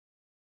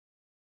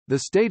The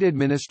State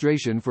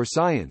Administration for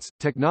Science,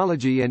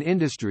 Technology and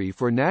Industry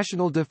for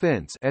National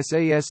Defense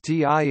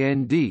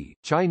SASTIND,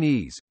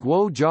 Chinese,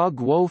 Guozhia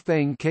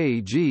Guofeng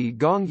Kg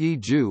Gongyi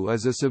Ju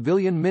is a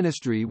civilian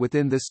ministry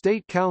within the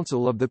State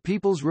Council of the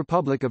People's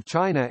Republic of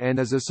China and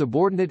is a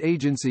subordinate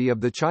agency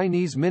of the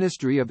Chinese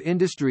Ministry of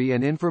Industry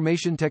and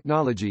Information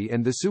Technology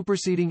and the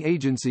superseding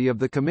agency of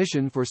the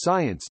Commission for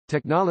Science,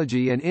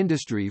 Technology and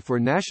Industry for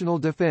National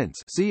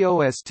Defense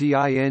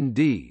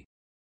COSTIND.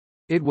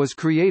 It was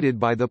created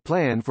by the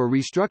Plan for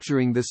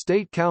Restructuring the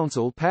State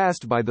Council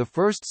passed by the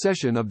first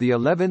session of the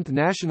 11th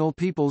National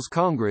People's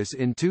Congress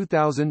in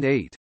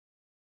 2008.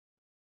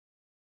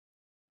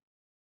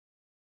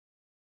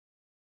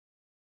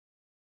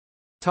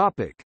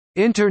 Topic: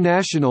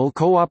 International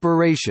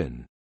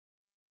cooperation.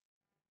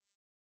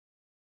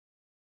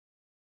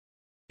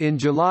 In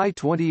July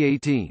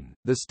 2018,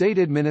 the State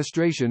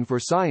Administration for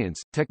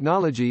Science,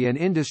 Technology and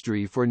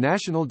Industry for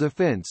National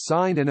Defense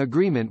signed an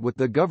agreement with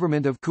the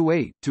Government of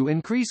Kuwait to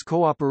increase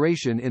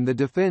cooperation in the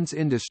defense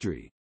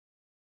industry.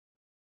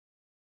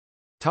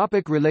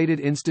 Related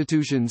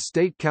institutions.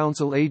 State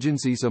Council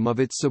agencies. Some of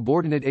its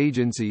subordinate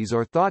agencies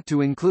are thought to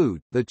include,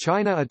 the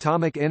China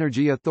Atomic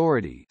Energy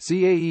Authority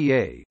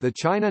CAEA, the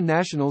China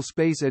National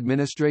Space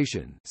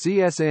Administration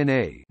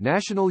CSNA,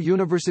 National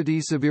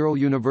Universities. Several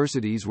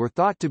universities were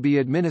thought to be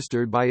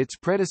administered by its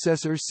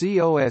predecessor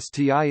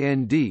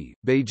COSTIND,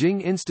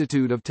 Beijing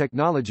Institute of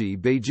Technology,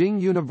 Beijing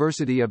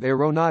University of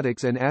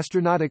Aeronautics and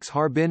Astronautics,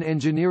 Harbin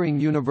Engineering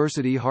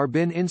University,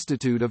 Harbin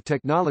Institute of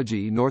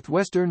Technology,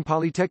 Northwestern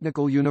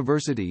Polytechnical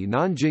University,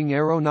 Nanjing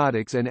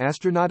Aeronautics and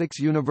Astronautics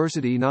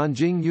University,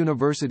 Nanjing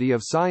University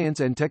of Science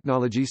and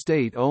Technology.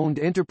 State-owned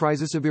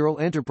enterprises. Several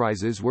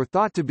enterprises were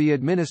thought to be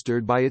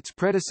administered by its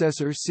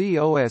predecessor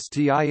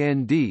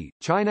COSTIND,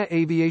 China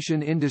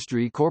Aviation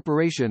Industry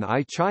Corporation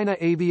I, China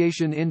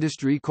Aviation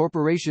Industry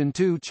Corporation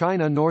II,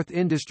 China North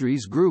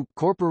Industries Group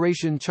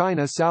Corporation,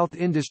 China South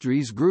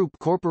Industries Group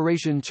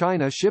Corporation,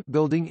 China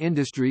Shipbuilding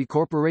Industry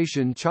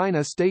Corporation,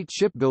 China State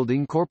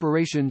Shipbuilding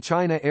Corporation,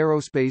 China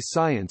Aerospace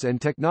Science and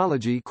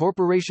Technology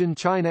Corporation,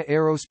 China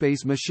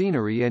Aerospace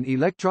Machinery and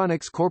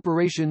Electronics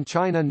Corporation,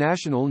 China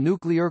National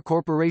Nuclear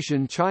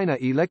Corporation, China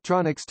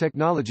Electronics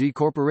Technology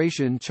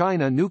Corporation,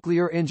 China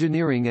Nuclear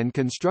Engineering and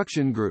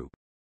Construction Group.